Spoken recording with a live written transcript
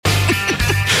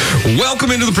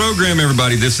Welcome into the program,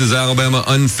 everybody. This is Alabama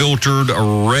Unfiltered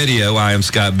Radio. I am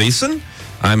Scott Beeson.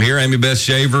 I'm here. Amy Beth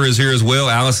Shaver is here as well.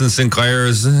 Allison Sinclair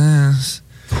is...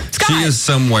 Scott, she is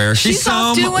somewhere. She's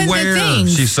off doing the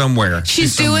things. She's somewhere.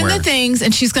 She's doing the things,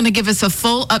 and she's going to give us a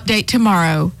full update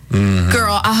tomorrow. Mm-hmm.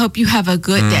 Girl, I hope you have a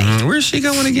good day. Where's she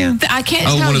going again? I can't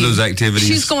tell you. One of those activities.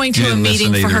 She's going to a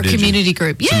meeting for her community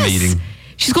group. Yes. It's a meeting.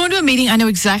 She's going to a meeting. I know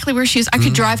exactly where she is. I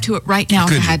could drive to it right now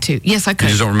if I had to. Yes, I could. You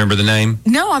just don't remember the name?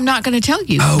 No, I'm not going to tell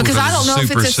you because I don't know if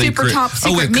it's a super top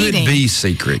secret meeting. It could be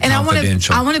secret, and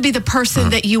confidential. I want to be the person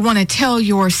that you want to tell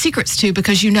your secrets to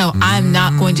because you know I'm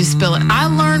not going to spill it. I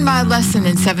learned my lesson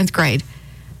in 7th grade.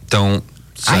 Don't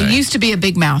say. I used to be a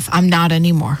big mouth. I'm not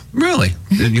anymore. Really?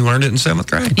 Did you learn it in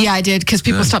 7th grade? Yeah, I did because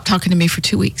people stopped talking to me for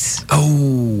 2 weeks.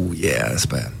 Oh, yeah, that's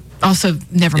bad. Also,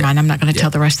 never mind. I'm not going to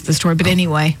tell the rest of the story. But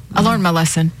anyway, I learned my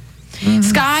lesson.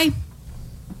 Sky,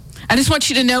 I just want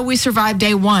you to know we survived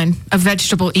day 1 of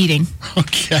vegetable eating.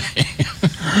 Okay.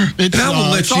 And I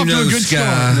will let you know,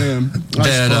 Sky,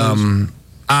 that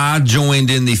I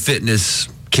joined in the fitness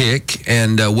kick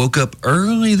and woke up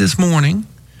early this morning,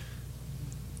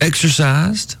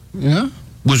 exercised,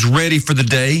 was ready for the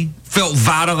day, felt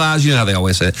vitalized. You know how they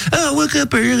always say, I woke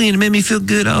up early and it made me feel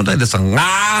good all day. That's a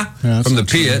lie from the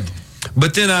pit.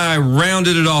 But then I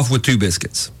rounded it off with 2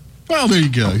 biscuits. Well, there you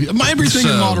go. Everything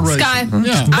in moderation. Sky,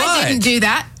 I didn't do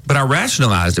that. But I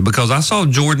rationalized it because I saw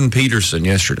Jordan Peterson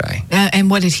yesterday.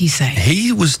 And what did he say?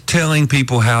 He was telling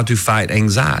people how to fight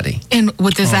anxiety. And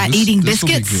what is that, eating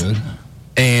biscuits? Will be good.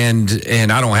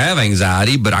 And I don't have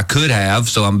anxiety, but I could have,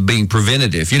 so I'm being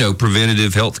preventative,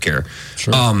 preventative health care.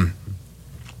 Sure.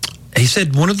 He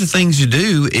said one of the things you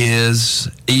do is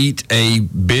eat a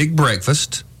big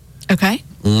breakfast. Okay.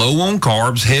 Low on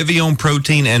carbs, heavy on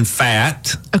protein and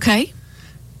fat. Okay.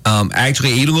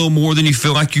 Actually eat a little more than you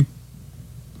feel like you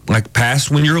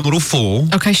past when you're a little full.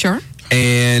 Okay, sure.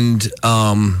 And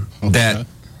that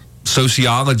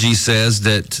sociology says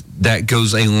that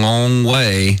goes a long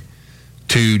way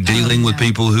to dealing with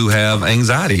people who have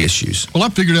anxiety issues. Well, I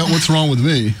figured out what's wrong with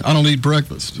me. I don't eat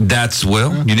breakfast. You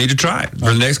need to try it.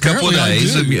 For the next couple of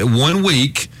days, 1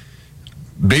 week,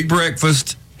 big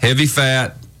breakfast, heavy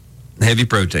fat, heavy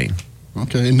protein.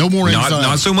 Okay, no more anxiety.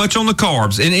 Not so much on the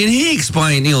carbs. And he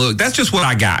explained, look, that's just what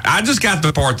I got. I just got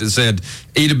the part that said,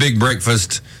 eat a big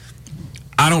breakfast.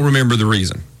 I don't remember the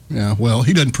reason. Yeah, well,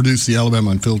 he doesn't produce the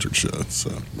Alabama Unfiltered show, so.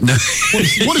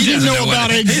 What does he know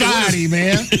about anxiety,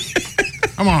 man?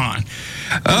 Come on.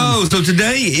 Oh, so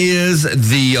today is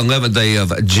the 11th day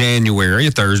of January,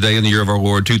 a Thursday in the year of our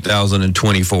Lord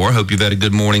 2024. Hope you've had a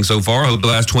good morning so far. Hope the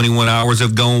last 21 hours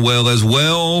have gone well as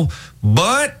well.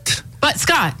 But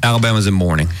Scott, Alabama's in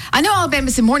mourning. I know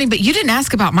Alabama's in mourning, but you didn't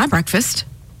ask about my breakfast.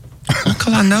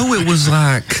 Because I know it was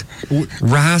like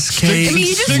rice cakes. I mean,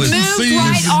 you just moved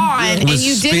right on and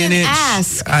you didn't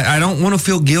ask. I don't want to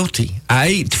feel guilty. I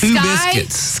ate 2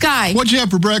 biscuits. Sky. What'd you have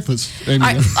for breakfast, Amy?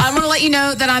 I want to let you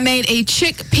know that I made a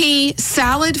chickpea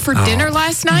salad for dinner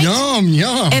last night. Yum,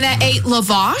 yum. And I ate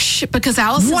lavash because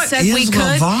Allison said we could.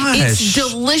 Lavash? It's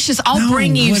delicious. I'll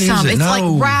bring you some. It's like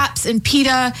wraps and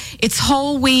pita. It's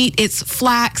whole wheat. It's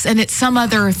flax. And it's some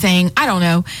other thing. I don't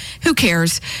know. Who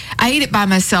cares? I ate it by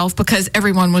myself because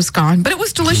everyone was gone. But it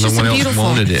was delicious and beautiful.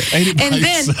 Else wanted it. And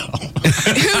then,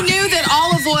 who knew that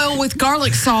olive oil with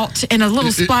garlic salt and a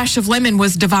little splash of lemon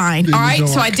was divine? All right,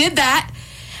 so I did that.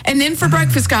 And then for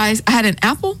breakfast, guys, I had an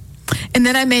apple. And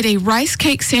then I made a rice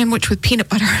cake sandwich with peanut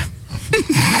butter.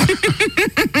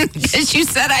 Because you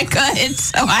said I could,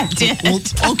 so I did. Well,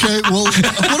 okay, well,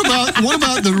 what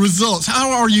about the results?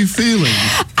 How are you feeling?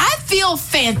 I feel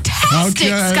fantastic,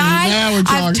 Okay, Sky. now we're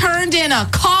talking. I've turned in a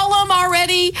column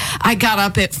already. I got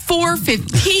up at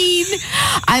 4:15.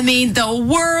 I mean, the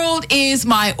world is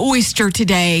my oyster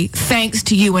today, thanks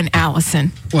to you and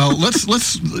Allison. Well,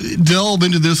 let's delve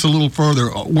into this a little further.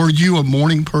 Were you a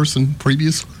morning person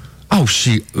previously? Oh,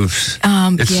 yes.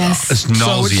 It's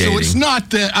nauseating. So it's not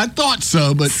that. I thought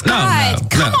so, but Scott,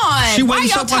 come on. She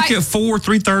wakes up like at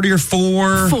 3:30 or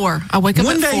 4. 4. I wake up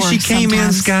One at 4 day she came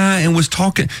in, Sky, and was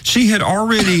talking. She had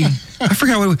already, I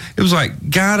forgot what it was like,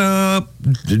 got up,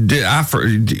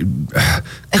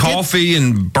 coffee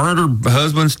and burned her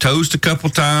husband's toast a couple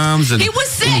times. And he was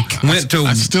sick. Went to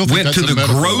the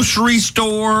grocery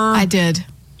store. I did.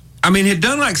 I mean, had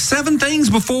done like 7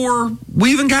 things before we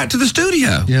even got to the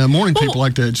studio. Yeah, morning people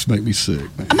like that just make me sick.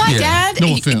 Man. My dad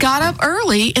got up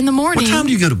early in the morning. What time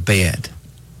do you go to bed?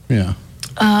 Yeah.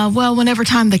 Well, whenever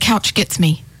time the couch gets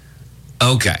me.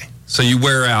 Okay. So you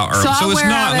wear out early. So it's wear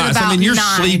not out at nice. about I mean, you're 9.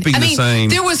 sleeping the same.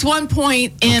 There was one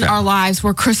point in our lives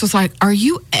where Chris was like, "Are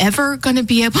you ever going to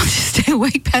be able to stay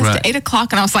awake past 8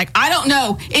 o'clock?" And I was like, "I don't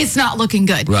know. It's not looking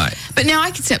good." Right. But now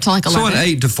I can stay up till like 11. So an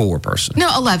 8 to 4 person. No,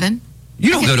 11.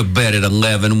 You don't go to bed at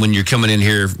 11 when you're coming in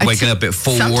here waking up at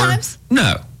 4. Sometimes. No.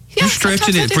 Yeah, You're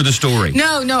stretching it for the story.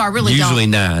 No, I really Usually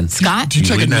don't. 9. Scott? Did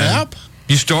you take a nap?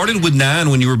 You started with 9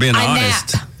 when you were being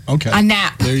honest. Nap. Okay. I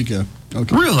nap. There you go.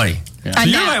 Okay. Really? Yeah. So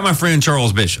you're like my friend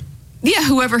Charles Bishop. Yeah,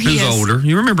 whoever he who's is. older.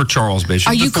 You remember Charles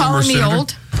Bishop? Are you the former calling me senator?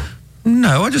 old?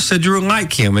 No, I just said you were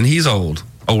like him, and he's older.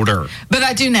 But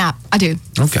I do nap. I do.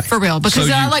 Okay. For real. Because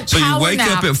I like so power you wake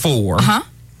nap. up at 4. Uh-huh.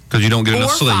 Because you don't get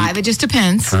enough 4 or sleep. 5. It just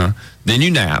depends. Uh-huh. Then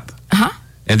you nap. Uh-huh.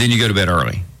 And then you go to bed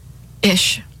early.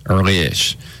 Ish.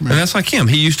 Early-ish. Right. And that's like him.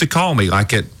 He used to call me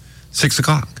like at 6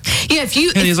 o'clock. Yeah, if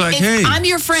he's like, "Hey, I'm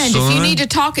your friend, son." if you need to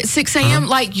talk at 6 a.m.,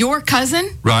 like your cousin,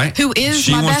 right, who is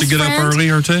she my wants best to get friend, up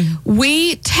earlier too.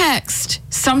 We text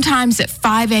sometimes at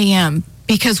 5 a.m.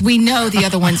 because we know the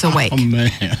other one's awake. Oh,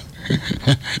 man.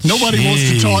 Nobody wants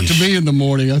to talk to me in the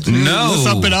morning. No. Unless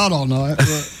I've been out all night.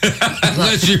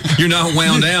 Unless you're not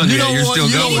wound down yet. You're still going.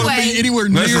 You don't want to be anywhere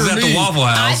near This is at me. the Waffle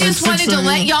House. I just wanted to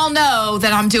let y'all know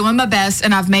that I'm doing my best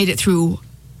and I've made it through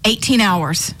 18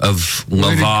 hours Of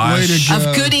lavash.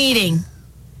 of good eating.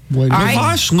 All right.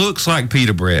 Lavash looks like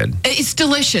pita bread. It's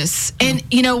delicious. And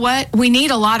you know what? We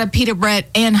need a lot of pita bread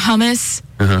and hummus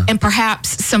and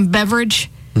perhaps some beverage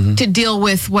to deal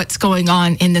with what's going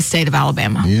on in the state of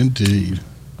Alabama. Indeed.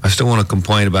 I still want to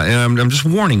complain about it. And I'm just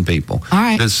warning people. All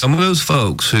right. That some of those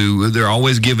folks who, they're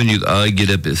always giving you, I get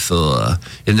up at 4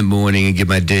 in the morning and get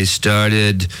my day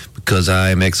started because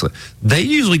I am excellent. They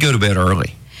usually go to bed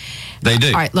early. They do.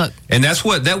 All right, look. And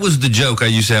that was the joke I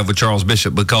used to have with Charles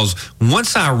Bishop, because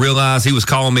once I realized he was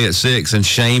calling me at 6 and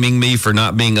shaming me for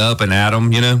not being up and at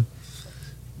him,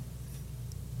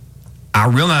 I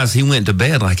realized he went to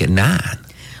bed like at 9.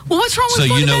 Well, what's wrong with So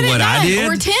going you to know bed what at I 9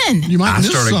 did? or 10? You might I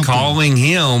miss started something. calling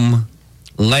him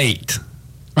late.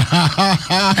 That's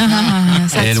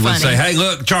And would funny. say, "Hey,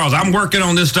 look, Charles, I'm working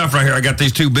on this stuff right here. I got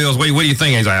these 2 bills. What do you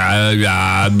think?" He's like,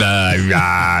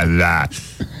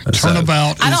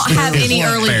 Turnabout. I don't have any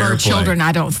early fair bird play. children,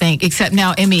 I don't think, except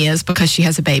now Emmy is because she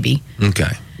has a baby. Okay.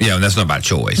 Yeah, that's not by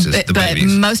choice. It's the But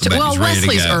babies. most, the baby's well, ready to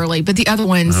Wesley's go. early, but the other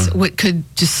ones could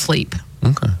just sleep.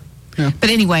 Okay. But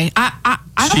anyway, I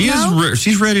don't know.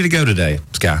 She's ready to go today,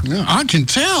 Sky. Yeah, I can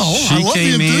tell. She I love the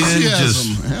came in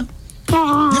enthusiasm. Yeah.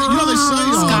 They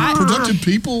say Scott? productive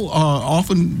people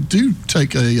often do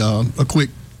take a quick,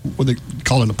 what they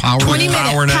call it, a power 20 nap.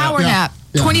 minute Power nap. power nap.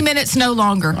 Yeah. 20 minutes, no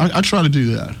longer. I try to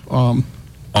do that.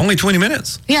 Only 20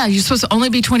 minutes. Yeah, you're supposed to only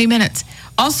be 20 minutes.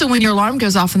 Also, when your alarm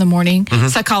goes off in the morning,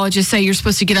 psychologists say you're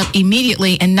supposed to get up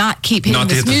immediately and not keep hitting Not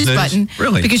the to hit the snooze snooze? button.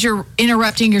 Really? Because you're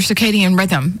interrupting your circadian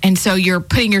rhythm. And so you're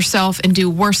putting yourself into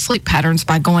worse sleep patterns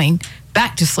by going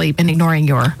back to sleep and ignoring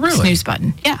your snooze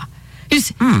button. Yeah.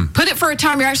 Just put it for a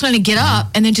time you're actually going to get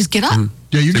up and then just get up.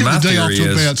 Yeah, you See, get my the day off theory to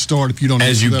a is, bad start if you don't.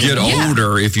 As you answer get that. Yeah.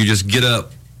 older, if you just get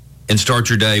up and start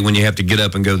your day when you have to get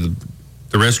up and go to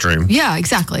the restroom, Yeah,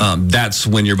 exactly. that's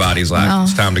when your body's like, Well,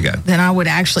 it's time to go. Then I would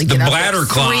actually The get up bladder at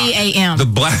clock. 3 a.m. The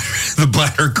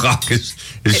bladder clock is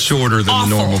shorter than awful.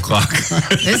 the normal clock.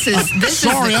 This is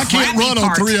Sorry, the I can't crappy run on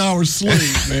part. 3 hours sleep,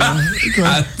 man. Okay.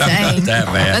 I'm Dang. not that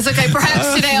bad. That's okay.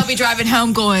 Perhaps today I'll be driving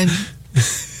home going,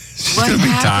 She's gonna be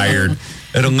tired.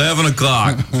 At 11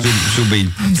 o'clock, she'll be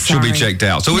sorry. checked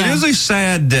out. So Yeah. it is a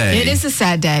sad day. It is a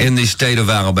sad day. in the state of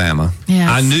Alabama. Yeah,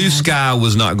 I it's knew sad. Sky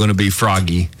was not going to be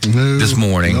froggy this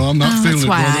morning No, I'm not feeling That's it,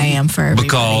 why brother. I am for everybody.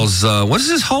 because what is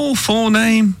his whole full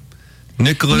name?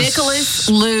 Nicholas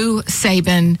Lou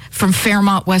Sabin from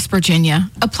Fairmont, West Virginia,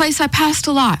 a place I passed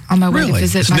a lot on my way to Really?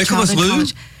 visit It's my Nicholas childhood Lou?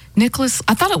 college. Nicholas,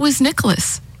 I thought it was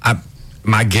Nicholas.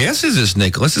 My guess is it's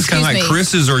Nicholas. It's kind of like Excuse me.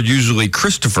 Chris's are usually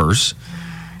Christopher's.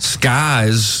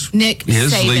 Sky's Nick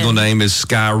his Saban. legal name is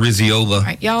Sky Rizziola. All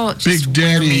right, y'all just Big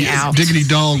wear Daddy me out. Diggity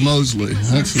Dog Mosley.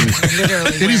 That's it. Literally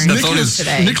It is wearing Nicholas-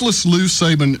 today. Nicholas Lou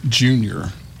Saban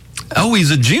Jr. Oh, he's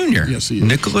a junior. Yes, he is.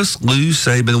 Nicholas Lou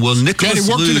Saban. Well, Nicholas Daddy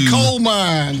worked Lou. in a coal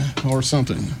mine or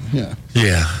something. Yeah.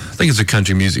 Yeah, I think it's a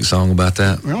country music song about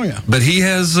that. Oh, yeah. But he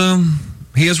has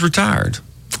retired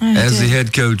as the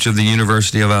head coach of the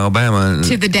University of Alabama.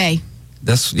 To the day.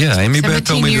 That's Amy Beth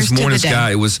told 17 me years this to morning, the day.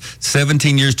 Sky. It was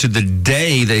 17 years to the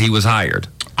day that he was hired.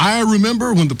 I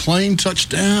remember when the plane touched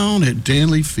down at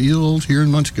Danley Field here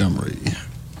in Montgomery.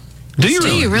 Do you Do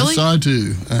really? you really? Yes, I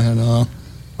do. And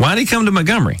Why did he come to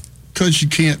Montgomery? because you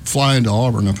can't fly into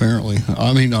Auburn, apparently.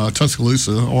 I mean,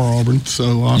 Tuscaloosa or Auburn.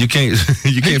 So You can't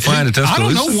fly into Tuscaloosa. I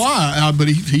don't know why, but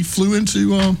he flew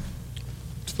into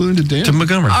spoon to Dan. To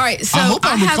Montgomery. All right, so I hope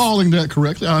I'm recalling that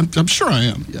correctly. I'm sure I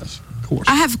am. Yes, of course.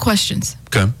 I have questions.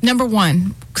 Okay. Number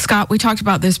one, Scott, we talked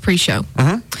about this pre-show.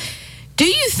 Do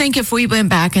you think if we went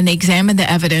back and examined the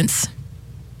evidence,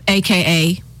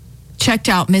 a.k.a. checked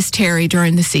out Miss Terry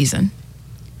during the season,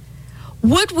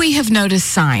 would we have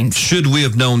noticed signs? Should we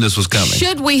have known this was coming?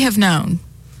 Should we have known?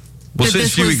 Well,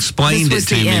 since you explained it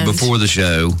to me before the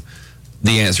show,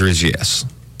 the answer is yes.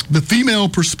 The female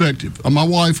perspective. My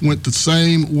wife went the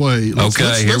same way.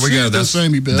 Here we go.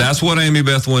 That's what Amy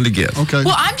Beth wanted to give. Okay.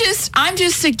 Well, I'm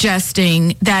just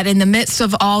suggesting that in the midst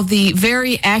of all the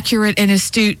very accurate and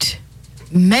astute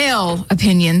male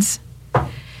opinions,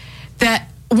 that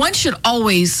one should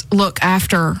always look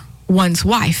after one's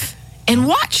wife and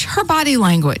watch her body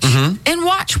language and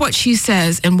watch what she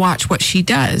says and watch what she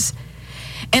does.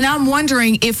 And I'm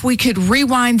wondering if we could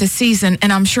rewind the season,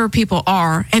 and I'm sure people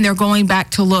are, and they're going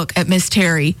back to look at Miss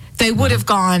Terry, they would have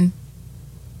gone,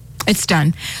 it's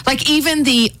done. Like even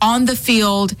the on the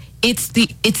field, it's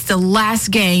the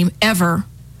last game ever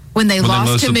when they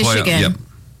lost to Michigan.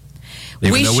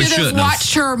 We should have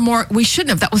watched her more. We shouldn't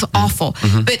have. That was awful.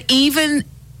 But even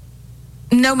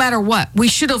no matter what, we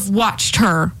should have watched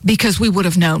her because we would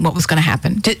have known what was going to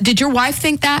happen. Did your wife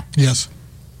think that? Yes.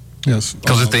 Yes.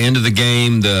 Because at the end of the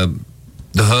game, the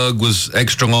hug was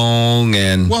extra long,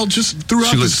 and just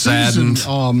throughout the season,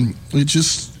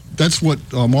 that's what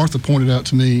Martha pointed out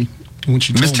to me when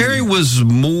she told me. Miss Terry was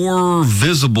more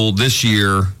visible this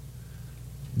year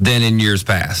than in years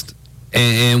past.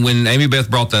 And when Amy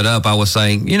Beth brought that up, I was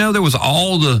saying, there was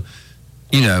all the,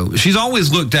 she's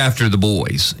always looked after the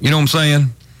boys. You know what I'm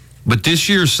saying? But this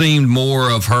year seemed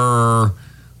more of her,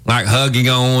 like, hugging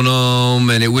on them,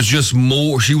 and it was just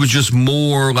more, she was just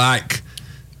more like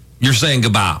you're saying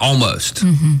goodbye, almost.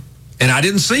 And I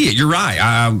didn't see it. You're right.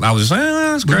 I was saying,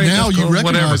 that's great. But now you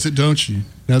recognize it, don't you?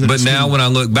 Now when I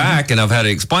look back and I've had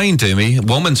it explained to me,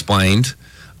 woman-splained,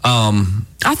 I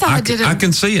thought I did it. I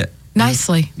can see it.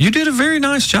 Nicely. You did a very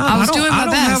nice job. I was doing my best.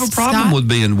 I don't have a problem with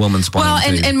being woman-splained. Well,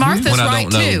 and Martha's right,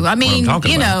 too. I mean,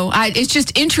 it's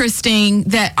just interesting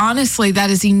that, honestly, that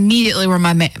is immediately where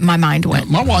my mind went.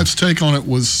 My wife's take on it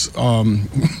was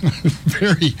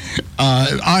very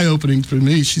eye-opening for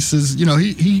me. She says,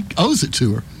 he owes it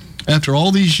to her. After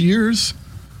all these years,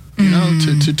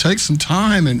 to take some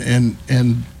time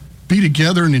and be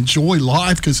together and enjoy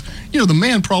life. Because, the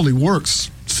man probably works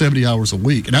 70 hours a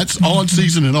week, and that's on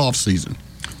season and off season.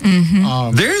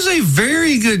 There's a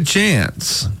very good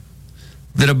chance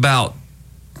that about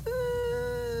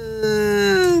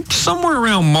somewhere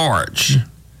around March,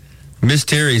 Miss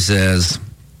Terry says,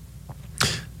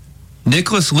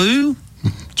 Nicholas Lou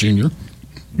Jr.,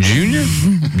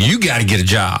 you got to get a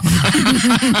job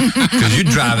because you're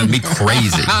driving me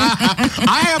crazy.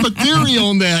 I have a theory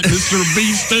on that, Mr.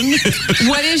 Beeston.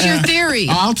 What is your theory?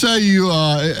 I'll tell you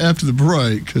after the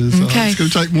break, because it's going to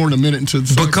take more than a minute into the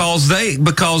segment.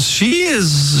 Because she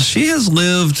has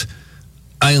lived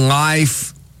a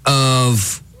life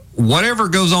of whatever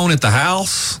goes on at the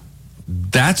house.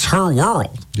 That's her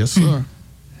world. Yes, sir.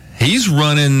 He's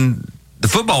running the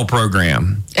football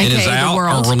program and is out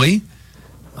early,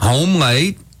 home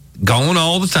late, gone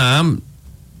all the time.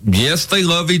 Yes, they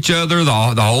love each other,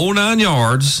 the whole 9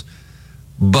 yards,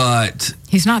 but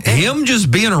he's not there. Him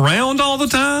just being around all the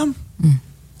time.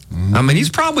 I mean, he's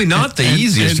probably not the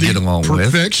easiest to get along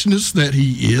with. Perfectionist that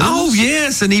he is. Oh,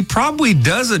 yes, and he probably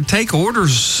doesn't take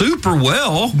orders super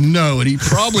well. No, and he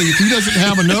probably, if he doesn't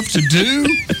have enough to do,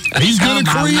 he's going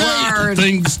to create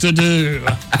things to do.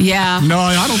 Yeah. No,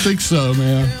 I don't think so,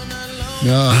 man.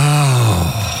 No.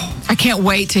 I can't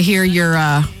wait to hear your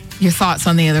thoughts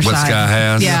on the other side. What Sky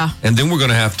has. Yeah. And then we're going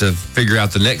to have to figure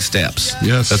out the next steps.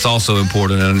 Yes. That's also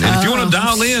important. And if you want to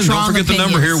dial in, don't forget the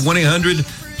number here,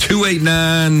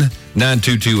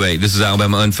 1-800-289-9228. This is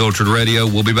Alabama Unfiltered Radio.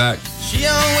 We'll be back.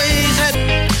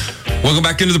 Welcome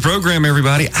back into the program,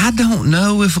 everybody. I don't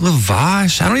know if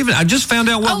Lavash, I just found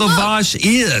out what Lavash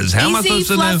is. How am I supposed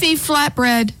to know? Easy, fluffy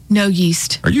flatbread, no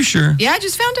yeast. Are you sure? Yeah, I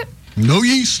just found it. No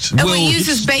yeast. And we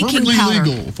use baking powder.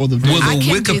 Legal for the well, the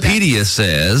Wikipedia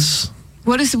says.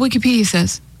 What does the Wikipedia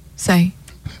say?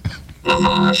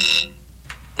 Lavash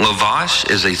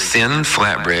is a thin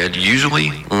flatbread,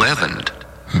 usually leavened,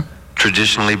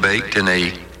 traditionally baked in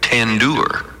a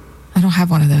tandoor. I don't have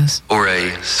one of those. Or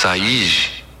a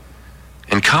saige,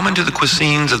 and common to the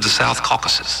cuisines of the South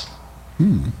Caucasus.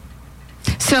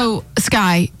 So,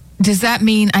 Sky, does that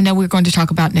mean, I know we're going to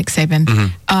talk about Nick Saban,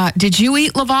 did you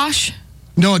eat lavash?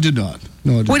 No, I did not.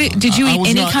 Did you eat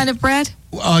any kind of bread?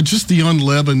 Just the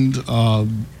unleavened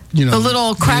the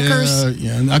little crackers.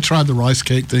 Yeah, and I tried the rice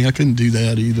cake thing. I couldn't do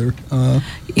that either.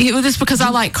 It's because I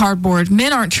like cardboard.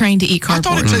 Men aren't trained to eat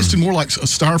cardboard. I thought it tasted more like a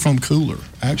styrofoam cooler,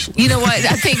 actually. You know what?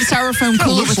 I think styrofoam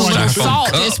cooler with a little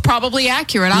salt cup is probably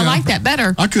accurate. I like that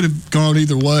better. I could have gone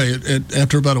either way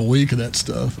after about a week of that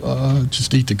stuff.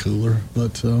 Just eat the cooler,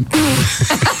 but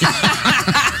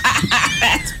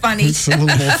that's funny. it's a little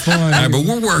more fun. All right, but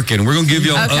we're working. We're going to give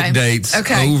you all updates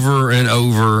over and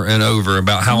over and over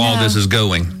about how all this is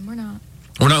going.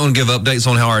 We're not going to give updates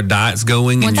on how our diet's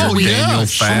going and your Daniel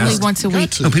fast. Only once a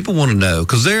week. No, people want to know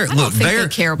because they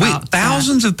care about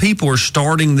thousands of people are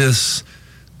starting this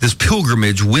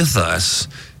pilgrimage with us,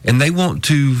 and they want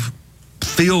to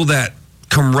feel that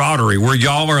camaraderie where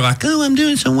y'all are like, "Oh, I'm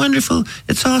doing so wonderful.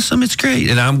 It's awesome. It's great."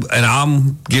 And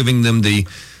I'm giving them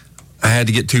I had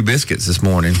to get 2 biscuits this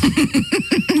morning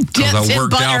because I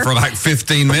worked out for like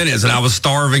 15 minutes and I was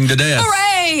starving to death.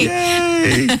 Hooray!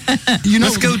 Yay!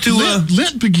 Let's go to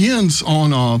Lent begins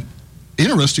on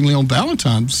interestingly on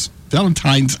Valentine's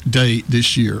Day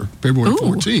this year, February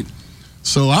 14th.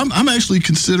 So I'm actually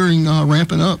considering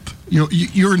ramping up.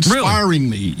 You're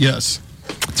inspiring me. Yes.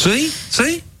 See.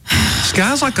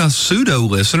 Sky's like a pseudo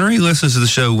listener. He listens to the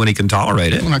show when he can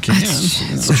tolerate it. When I can.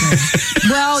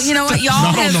 Well, you know what, y'all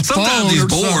have. Sometimes he's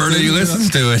bored and he listens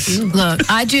to it. Look,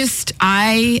 I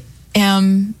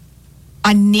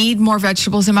need more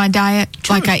vegetables in my diet.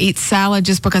 True. Like I eat salad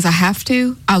just because I have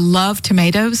to. I love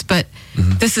tomatoes, but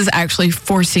this is actually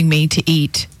forcing me to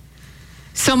eat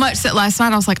so much that last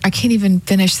night I was like, I can't even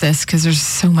finish this because there's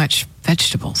so much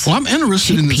vegetables. Well, I'm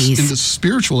interested in the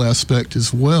spiritual aspect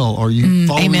as well. Are you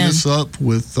following this up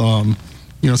with, some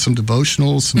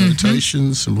devotionals, some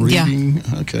meditations, some reading?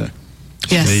 Yeah. Okay.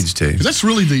 Yes. Needs to. That's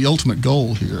really the ultimate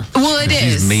goal here. Well, it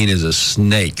is. She's mean as a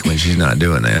snake when she's not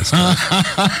doing that stuff.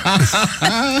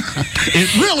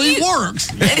 It really works.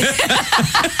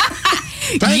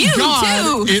 Thank God,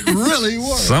 too. It really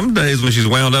works. Some days when she's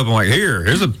wound up, I'm like,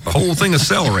 here's a whole thing of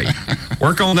celery.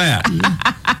 Work on that.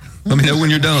 Let me know when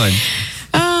you're done.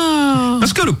 Oh.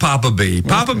 Let's go to Papa B.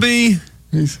 Papa B,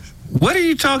 what are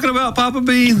you talking about, Papa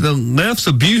B? The left's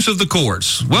abuse of the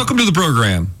courts. Welcome to the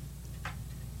program.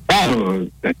 Oh,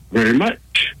 thank you very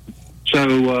much.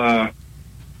 So, I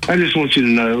just want you to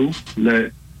know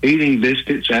that eating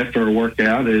biscuits after a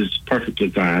workout is perfectly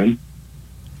fine.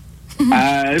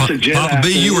 Papa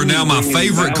B, you are now my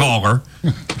favorite caller.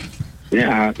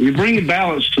 Yeah, you're bringing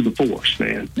balance to the force,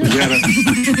 man. You gotta,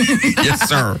 yes,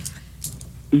 sir.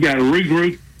 You got to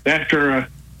regroup after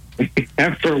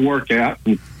a workout.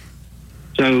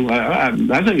 So I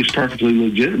think it's perfectly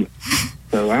legitimate.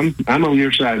 So I'm on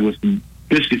your side with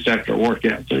biscuits after a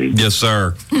workout. Team. Yes,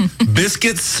 sir.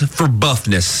 Biscuits for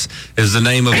Buffness is the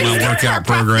name of my workout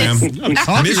program.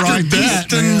 Mr.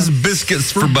 Beeston's Biscuits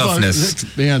for Buffness.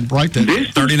 Man, write that.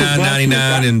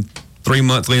 $39.99 in 3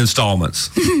 monthly installments.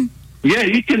 Yeah,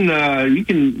 you can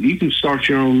start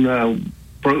your own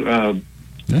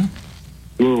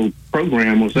little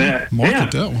program with that.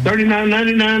 Market that one.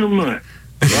 $39.99 a month.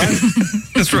 Right?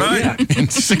 That's right. Yeah. In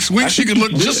 6 weeks, you could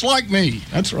look just like me.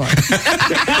 That's right.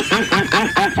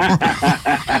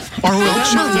 Or we'll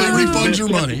certainly refund your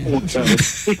money.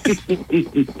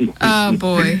 Oh,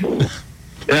 boy.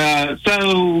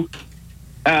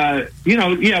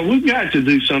 We've got to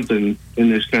do something in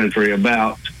this country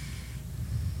about,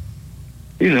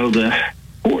 the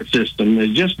court system is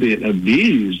just being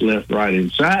abused left, right,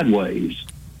 and sideways.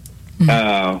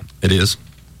 It is.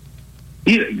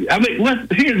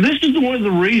 This is one of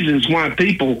the reasons why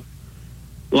people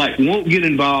won't get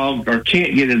involved or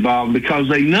can't get involved, because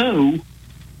they know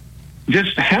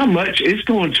just how much it's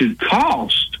going to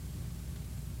cost,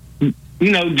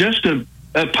 just to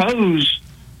oppose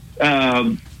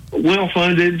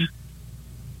well-funded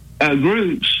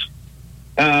groups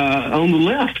on the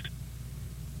left.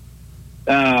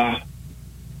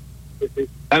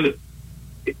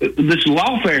 This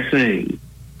lawfare thing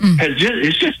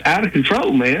it's just out of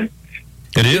control, man.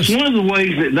 It is. It's one of the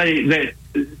ways that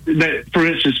for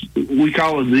instance, we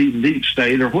call it the deep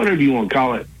state or whatever you want to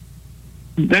call it.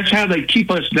 That's how they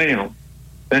keep us down.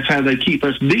 That's how they keep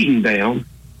us beaten down.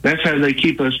 That's how they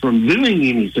keep us from doing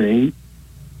anything.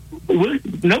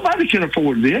 Nobody can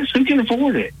afford this. Who can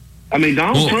afford it? I mean,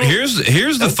 Donald Trump.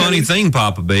 Here's the funny thing,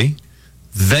 Papa B.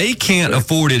 They can't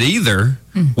afford it either,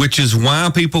 which is why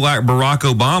people like Barack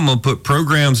Obama put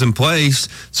programs in place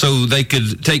so they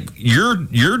could take your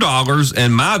dollars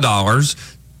and my dollars,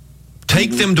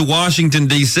 take them to Washington,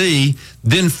 D.C.,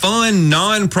 then fund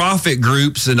nonprofit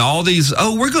groups and all these,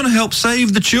 we're going to help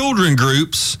save the children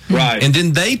groups. Right. And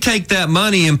then they take that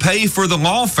money and pay for the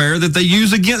lawfare that they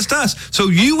use against us. So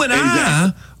you and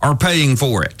I are paying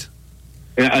for it.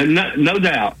 No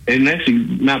doubt. And that's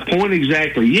my point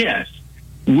exactly. Yes.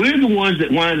 We're the ones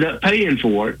that wind up paying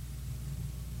for it.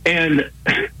 And,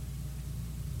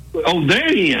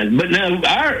 they're in. But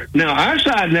our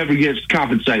side never gets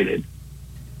compensated.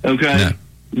 Okay?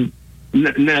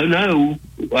 No.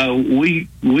 We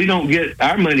don't get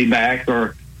our money back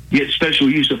or get special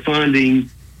use of funding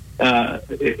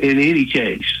in any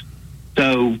case.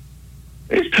 So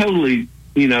it's totally,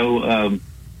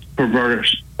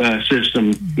 perverse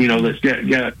system, that's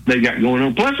they got going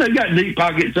on. Plus, they've got deep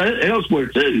pockets elsewhere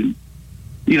too.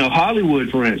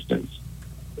 Hollywood, for instance,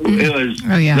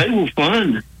 they will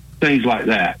fund things like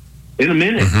that in a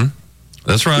minute. Mm-hmm.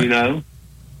 That's right.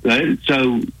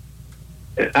 So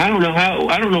I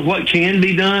don't know what can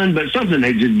be done, but something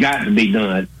has just got to be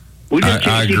done. We just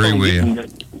can't keep on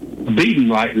getting beaten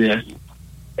like this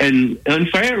and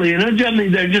unfairly. And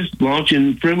they're just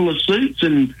launching frivolous suits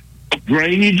and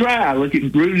drain you dry. Look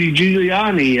at Rudy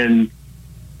Giuliani and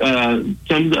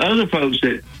some of the other folks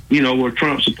that were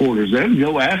Trump supporters. They would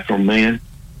go after them, man.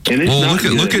 And it's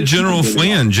look at General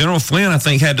Flynn. General Flynn, I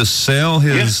think, had to sell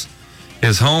his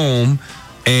home,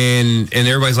 and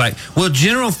everybody's like, "Well,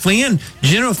 General Flynn,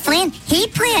 he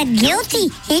pled guilty.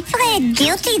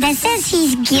 That says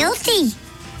he's guilty."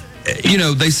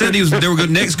 They said they were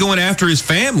next going after his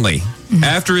family,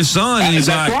 after his son, and he's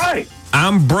that's like, right.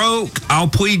 I'm broke. I'll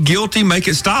plead guilty, make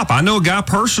it stop. I know a guy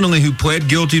personally who pled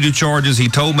guilty to charges he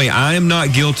told me I am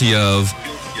not guilty of,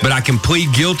 but I can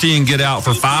plead guilty and get out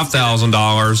for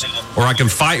 $5,000, or I can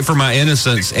fight for my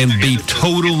innocence and be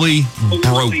totally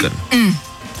broken.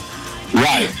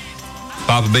 Right.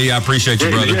 Papa B, I appreciate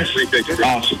you, brother. Yes.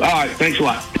 Awesome. All right. Thanks a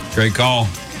lot. Great call.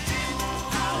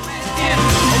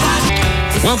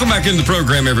 Welcome back into the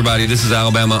program, everybody. This is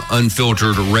Alabama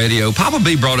Unfiltered Radio. Papa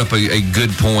B brought up a good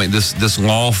point, this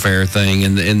lawfare thing,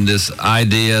 and this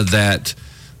idea that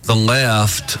the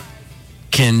left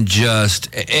can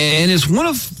just, and it's one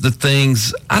of the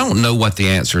things, I don't know what the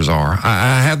answers are.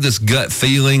 I have this gut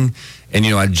feeling, and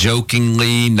I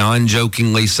jokingly,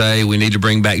 non-jokingly say we need to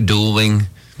bring back dueling.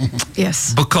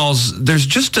 Yes. Because there's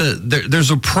just there's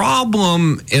a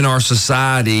problem in our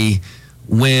society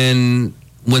when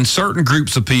certain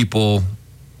groups of people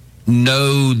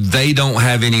know they don't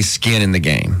have any skin in the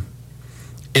game.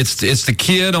 It's the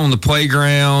kid on the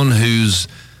playground whose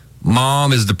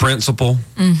mom is the principal,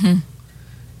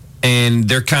 and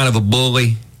they're kind of a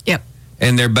bully. Yep.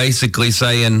 And they're basically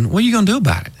saying, what are you going to do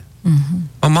about it?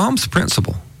 My mom's the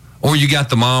principal. Or you got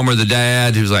the mom or the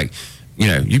dad who's like,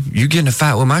 you get in a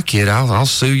fight with my kid, I'll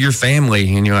sue your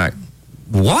family. And you're like,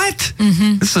 what?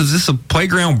 This is a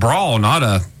playground brawl, not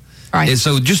a... Right. And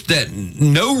so just that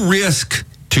no risk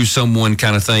to someone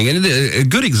kind of thing. And a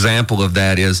good example of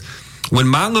that is when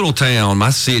my little town, my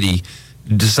city,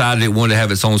 decided it wanted to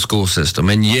have its own school system.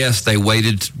 And yes, they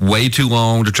waited way too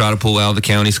long to try to pull out of the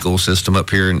county school system up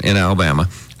here in Alabama.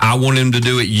 I wanted them to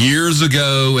do it years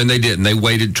ago, and they didn't. They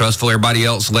waited, trustful. Everybody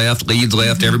else left. Leeds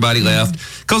left. Everybody left.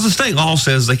 Because the state law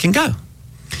says they can go.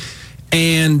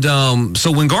 And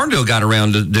so when Gardendale got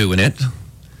around to doing it,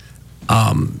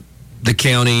 the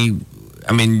county,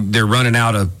 they're running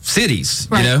out of cities,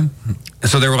 right.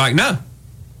 So they were like, no.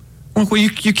 Well,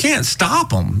 you can't stop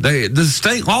them. The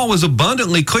state law was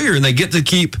abundantly clear, and they get to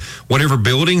keep whatever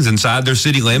buildings inside their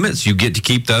city limits. You get to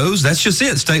keep those. That's just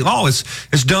it. State law is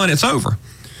done. It's over.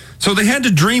 So they had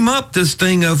to dream up this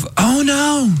thing of, oh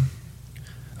no,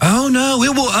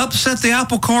 it will upset the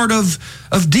apple cart of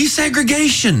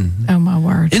desegregation. Oh, my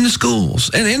word. In the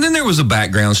schools. And then there was a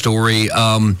background story.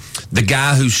 The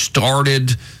guy who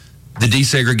started the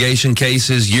desegregation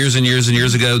cases years and years and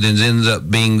years ago then ends up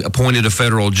being appointed a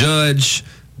federal judge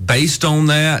based on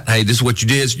that. Hey, this is what you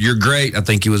did. You're great. I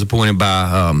think he was appointed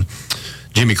by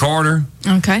Jimmy Carter.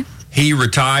 Okay. He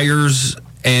retires.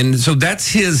 And so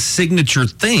that's his signature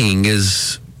thing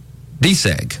is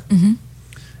deseg.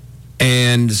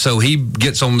 And so he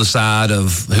gets on the side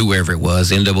of whoever it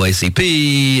was,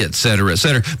 NAACP, et cetera, et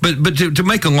cetera. But to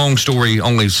make a long story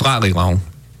only slightly long,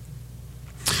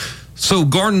 so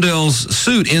Gardendale's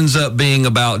suit ends up being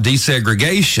about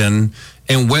desegregation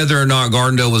and whether or not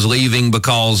Gardendale was leaving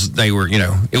because they were,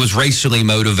 it was racially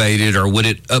motivated, or would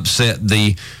it upset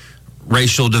the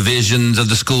racial divisions of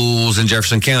the schools in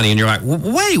Jefferson County. And you're like,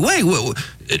 wait,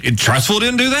 Trussville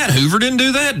didn't do that. Hoover didn't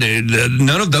do that.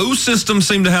 None of those systems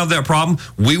seem to have that problem.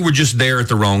 We were just there at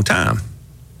the wrong time.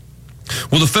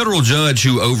 Well, the federal judge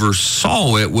who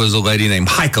oversaw it was a lady named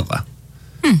Heikela.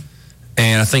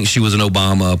 And I think she was an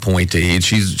Obama appointee.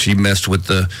 She messed with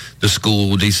the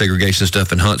school desegregation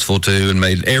stuff in Huntsville too and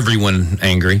made everyone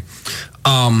angry.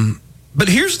 But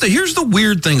here's the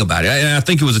weird thing about it. I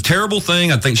think it was a terrible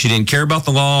thing. I think she didn't care about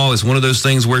the law. It's one of those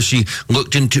things where she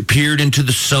peered into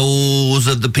the souls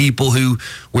of the people who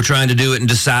were trying to do it and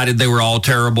decided they were all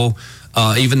terrible.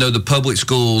 Even though the public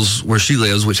schools where she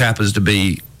lives, which happens to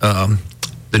be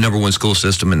the number one school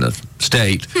system in the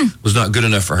state, was not good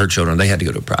enough for her children. They had to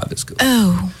go to a private school.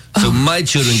 So my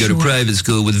children go to private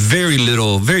school with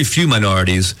very few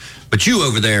minorities, but you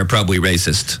over there are probably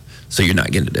racist, so you're not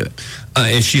getting to do it.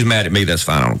 If she's mad at me, that's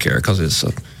fine. I don't care, because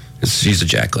she's a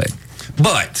jackleg.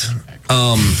 But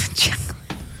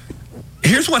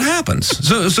here's what happens.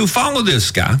 So follow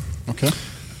this guy. Okay.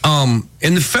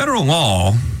 In the federal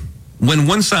law, when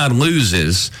one side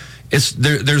loses,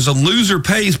 there's a loser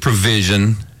pays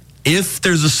provision if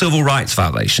there's a civil rights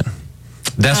violation.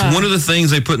 That's one of the things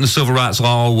they put in the civil rights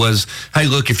law was, hey,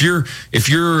 look, if you're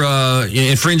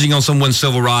infringing on someone's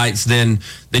civil rights, then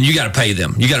you got to pay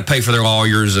them. You got to pay for their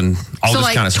lawyers and all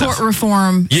this kind of stuff. So like tort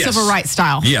reform, civil rights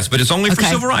style. Yes, but it's only for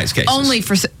civil rights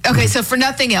cases. So for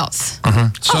nothing else.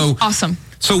 So awesome.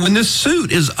 So when this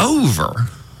suit is over,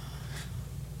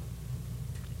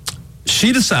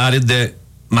 she decided that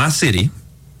my city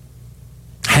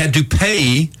had to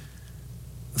pay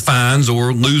fines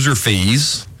or loser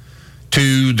fees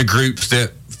to the groups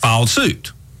that filed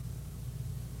suit.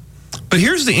 But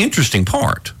here's the interesting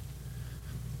part.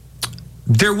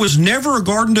 There was never a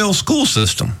Gardendale school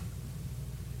system.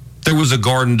 There was a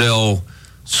Gardendale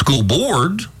school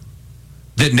board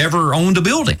that never owned a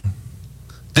building,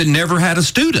 that never had a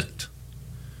student,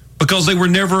 because they were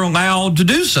never allowed to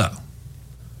do so.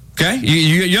 Okay?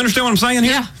 You understand what I'm saying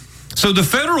here? Yeah. So the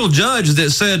federal judge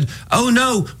that said, oh,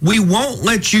 no, we won't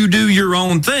let you do your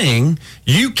own thing.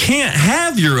 You can't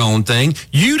have your own thing.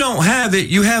 You don't have it.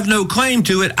 You have no claim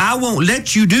to it. I won't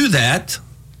let you do that.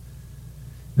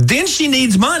 Then she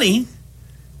needs money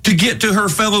to get to her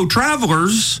fellow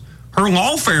travelers, her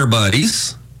lawfare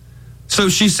buddies. So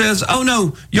she says, oh,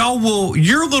 no,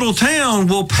 your little town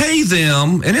will pay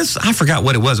them. And I forgot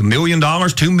what it was, $1 million,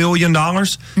 $2 million,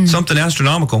 something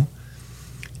astronomical.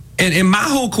 And my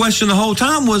whole question the whole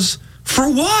time was, for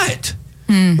what?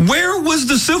 Where was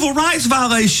the civil rights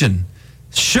violation?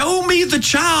 Show me the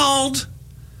child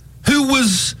who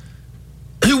was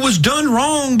done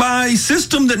wrong by a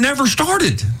system that never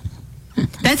started.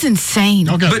 That's insane.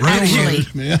 Okay,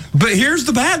 but here's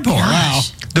the bad part. Wow.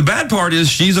 The bad part is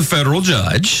she's a federal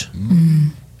judge,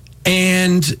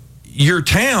 and your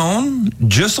town,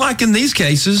 just like in these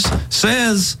cases,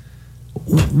 says,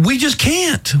 we just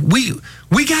can't.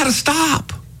 We got to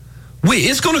stop.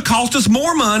 It's going to cost us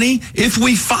more money if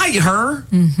we fight her,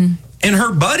 and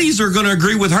her buddies are going to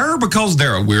agree with her because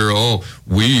we are all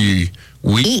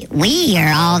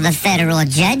the federal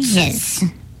judges.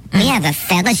 We have a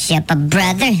fellowship, a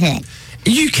brotherhood.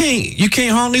 You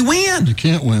can't hardly win. You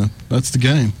can't win. That's the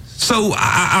game. So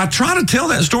I try to tell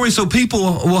that story so people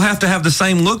will have to have the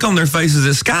same look on their faces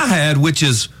that Sky had, which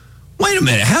is, wait a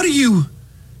minute, how do you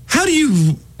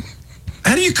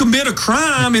commit a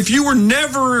crime if you were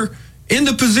never in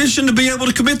the position to be able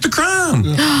to commit the crime?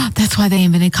 That's why they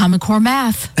invented Common Core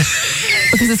math.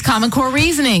 Because it's Common Core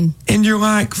reasoning. And you're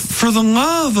like, for the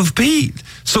love of Pete.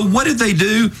 So what did they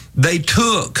do? They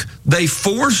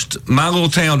forced my little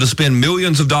town to spend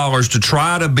millions of dollars to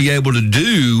try to be able to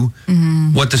do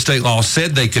what the state law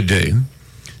said they could do.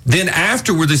 Then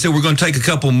afterward, they said, we're going to take a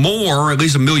couple more, at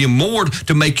least $1 million more,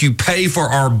 to make you pay for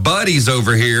our buddies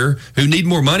over here who need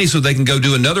more money so they can go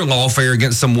do another lawfare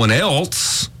against someone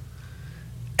else.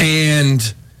 And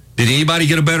did anybody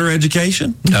get a better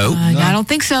education? No. I don't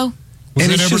think so. Was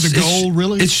that ever the goal,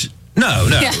 really? No,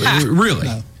 really.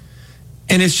 No.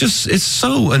 And it's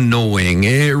so annoying.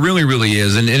 It really, really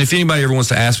is. And if anybody ever wants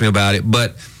to ask me about it,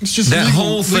 but it's just that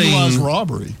whole thing, legalized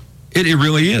robbery. It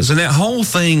really is. And that whole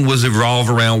thing was evolved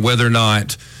around whether or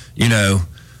not, you're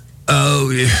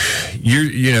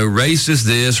racist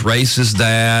this, racist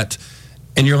that.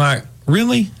 And you're like,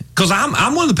 really? Because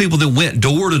I'm one of the people that went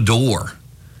door to door,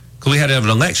 because we had to have an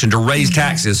election to raise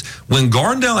taxes. When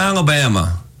Gardendale,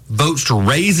 Alabama votes to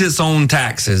raise its own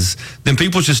taxes, then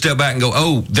people should step back and go,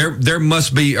 oh, there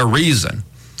must be a reason.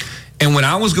 And when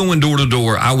I was going door to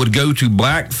door, I would go to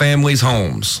black families'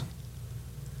 homes.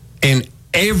 And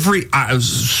I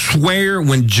swear,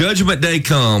 when Judgment Day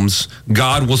comes,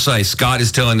 God will say, Scott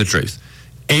is telling the truth.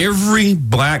 Every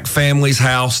black family's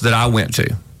house that I went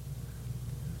to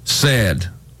said,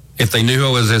 if they knew who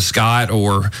I was as Scott,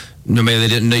 or maybe they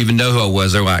didn't even know who I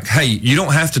was, they're like, hey, you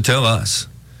don't have to tell us.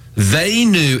 They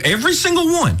knew, every single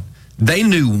one, they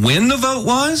knew when the vote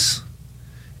was,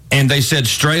 and they said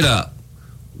straight up,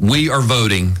 we are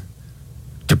voting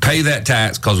to pay that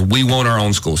tax because we want our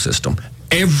own school system.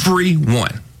 Every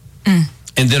one.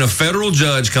 And then a federal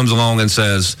judge comes along and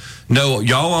says, no,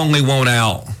 y'all only want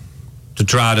out to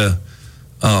try to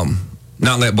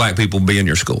not let black people be in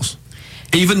your schools.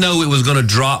 Even though it was going to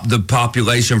drop the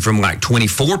population from like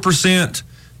 24%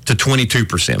 to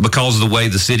 22% because of the way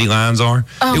the city lines are.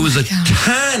 Oh, it was a God.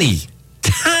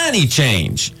 tiny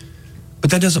change.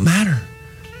 But that doesn't matter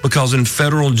because in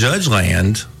federal judge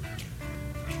land,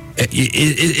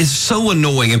 it's so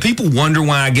annoying. And people wonder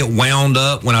why I get wound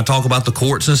up when I talk about the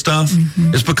courts and stuff.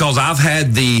 It's because I've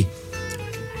had the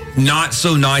not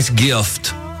so nice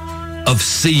gift of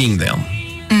seeing them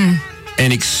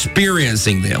and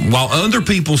experiencing them while other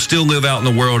people still live out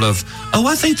in the world of, oh,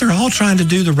 I think they're all trying to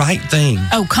do the right thing.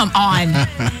 Oh, come on.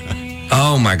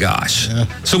 Oh, my gosh. Yeah.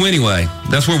 So anyway,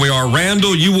 that's where we are.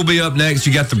 Randall, you will be up next.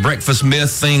 You got the breakfast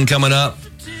myth thing coming up.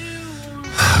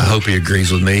 I hope he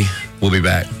agrees with me. We'll be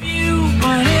back.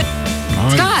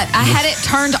 Scott, I had it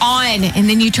turned on, and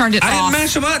then you turned it off. I didn't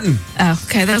mash a button. Oh,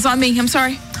 okay. That was on me. I'm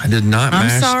sorry. I did not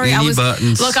mash any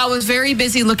buttons. Look, I was very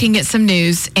busy looking at some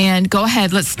news. And go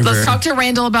ahead. Let's talk to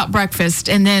Randall about breakfast,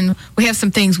 and then we have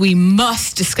some things we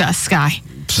must discuss, Sky.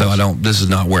 So this is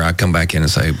not where I come back in and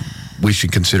say we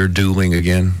should consider dueling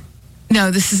again.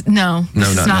 No, this is not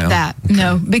that. Okay.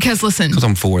 No, because listen. Because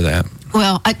I'm for that.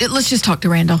 Well, let's just talk to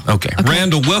Randall. Okay.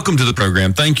 Randall, welcome to the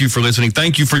program. Thank you for listening.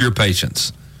 Thank you for your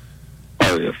patience.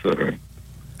 Oh, yes, sir.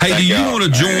 Hey, do you want to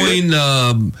join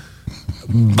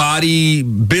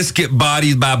Biscuit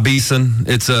Bodies by Beeson?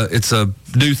 It's a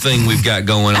new thing we've got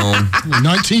going on.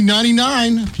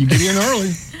 $19.99 if you get in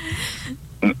early.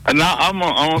 No, I'm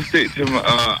gonna stick to my.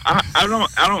 I don't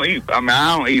eat.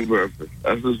 I don't eat breakfast.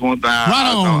 That's just one thing.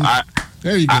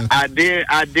 There you go. I did.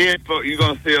 You're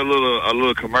gonna see a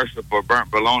little commercial for burnt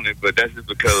bologna, but that's just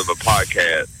because of a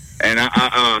podcast. And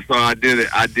so I did it.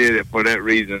 I did it for that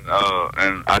reason.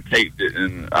 And I taped it,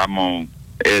 and I'm on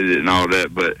edit and all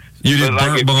that. But you did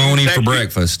burnt bologna for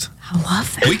breakfast. I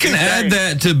love that. We can add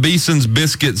that to Beeson's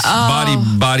Biscuits.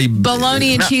 Body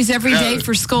bologna and cheese every day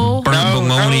for school. Burnt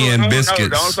bologna and biscuits. No,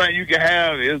 the only thing you can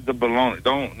have is the bologna.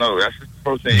 That's just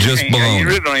protein. Just bologna. You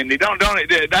really don't need.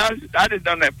 I just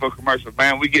done that for commercial,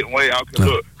 man. We getting way out.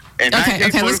 Look. In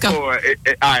okay, let's go.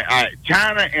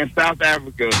 China and South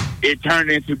Africa, it turned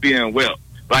into being wealth.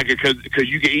 Like, because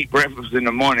you can eat breakfast in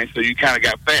the morning, so you kind of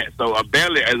got fat. So a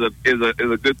belly is a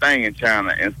good thing in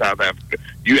China and South Africa.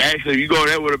 You go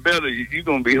there with a belly, you're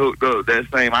gonna be hooked up that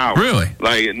same hour. Really?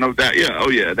 Like, no doubt. Yeah. Oh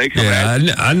yeah. They come. Yeah.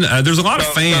 There's a lot of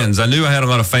fans. I knew I had a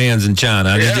lot of fans in China.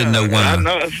 I just didn't know why. I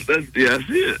know. That's it.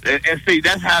 And see,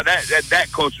 that's how that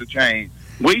culture changed.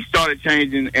 We started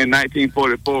changing in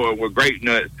 1944 with Grape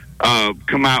Nuts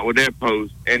come out with their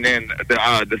post, and then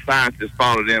the scientists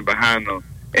followed in behind them.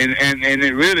 And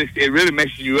it really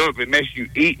messes you up. It makes you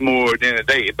eat more than a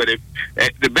day. But if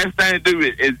the best thing to do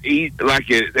is eat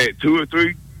like at 2 or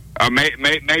 3, or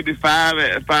maybe 5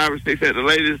 or 6 at the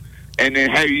latest, and then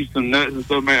have you some nuts and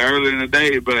stuff early in the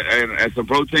day, and some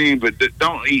protein. But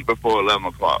don't eat before 11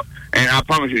 o'clock. And I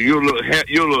promise you, you'll look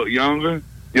younger.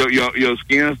 Your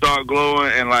skin start glowing,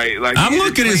 and like I'm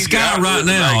looking at Sky right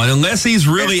now, and unless he's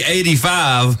really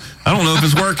 85, I don't know if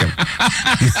it's working.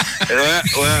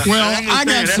 Well, I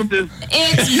got some.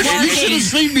 It's working. You should have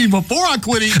seen me before I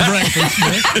quit eating breakfast.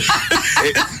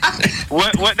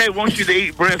 What they want you to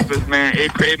eat breakfast, man?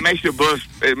 It makes your blood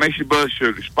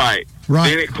sugar spike. Right.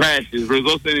 Then it crashes,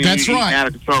 resulting in you eating out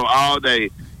of control all day.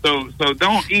 So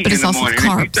don't eat in the morning.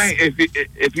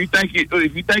 If you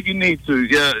think you need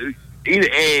to, eat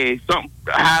an egg, something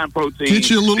high in protein. Get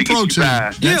you a little protein.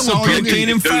 Yeah, a little protein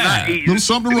and fat. Little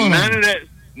something to run on.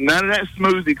 None of that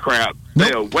smoothie crap.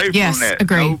 Stay away from that.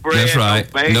 Agree. No bread, that's right.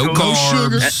 No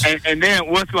carbs. And then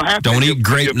what's going to happen? Don't eat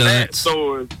grape nuts.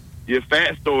 Your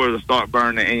fat stores will start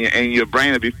burning, and your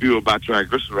brain will be fueled by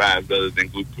triglycerides rather than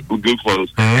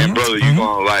glucose. And brother,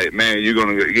 you're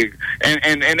gonna get.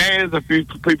 And there is a few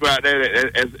people out there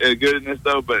that's good in this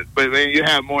stuff, but then you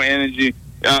have more energy.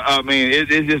 I mean, it's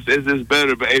just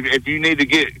better. But if you need to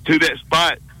get to that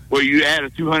spot where you add a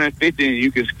 250 and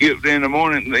you can skip in the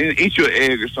morning, eat your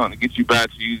egg or something to get you back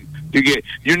to you.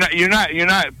 You're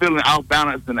not feeling off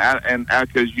balance and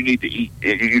because you need to eat.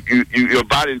 Your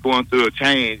body's going through a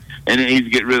change, and it needs to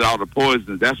get rid of all the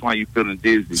poisons. That's why you're feeling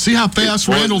dizzy. See how fast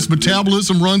Randall's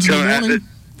metabolism runs in the morning?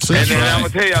 And then I'm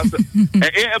gonna tell you,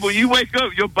 when you wake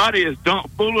up, your body is dumped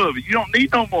full of it. You don't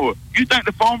need no more. You think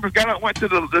the farmers went to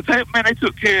the table? Man, they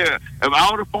took care of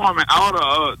all the farming, all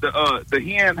the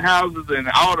hen houses, and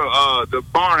all the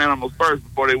barn animals first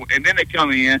before and then they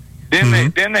come in. Then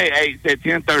they ate at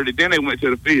 10:30. Then they went to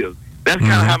the fields. That's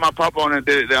kind of how my papa on it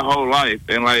did it their whole life.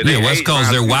 And like, well, that's because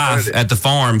their wife at the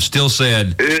farm still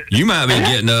said, you might be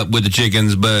getting up with the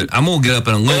chickens, but I'm going to get up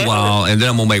in a little while, and then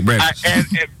I'm going to make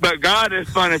breakfast. But God, is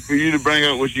funny for you to bring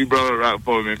up what you brought up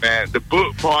for me, man. The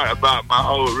book part about my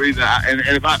whole reason,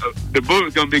 the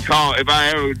book's going to be called, if I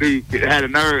ever had a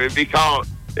nerve, it's going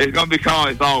to be called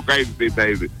It's All Gravy,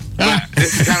 Baby. But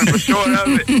it's kind of a short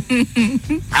of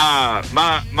it.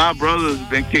 My brother's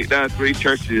been kicked out of 3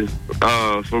 churches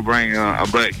for bringing a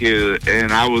black kid,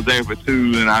 and I was there for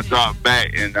 2, and I dropped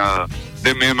back, and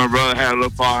then me and my brother had a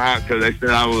little fall out because they said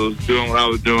I was doing what I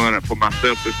was doing for my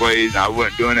selfish ways. I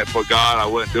wasn't doing it for God. I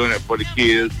wasn't doing it for the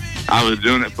kids. I was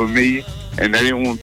doing it for me, and they didn't want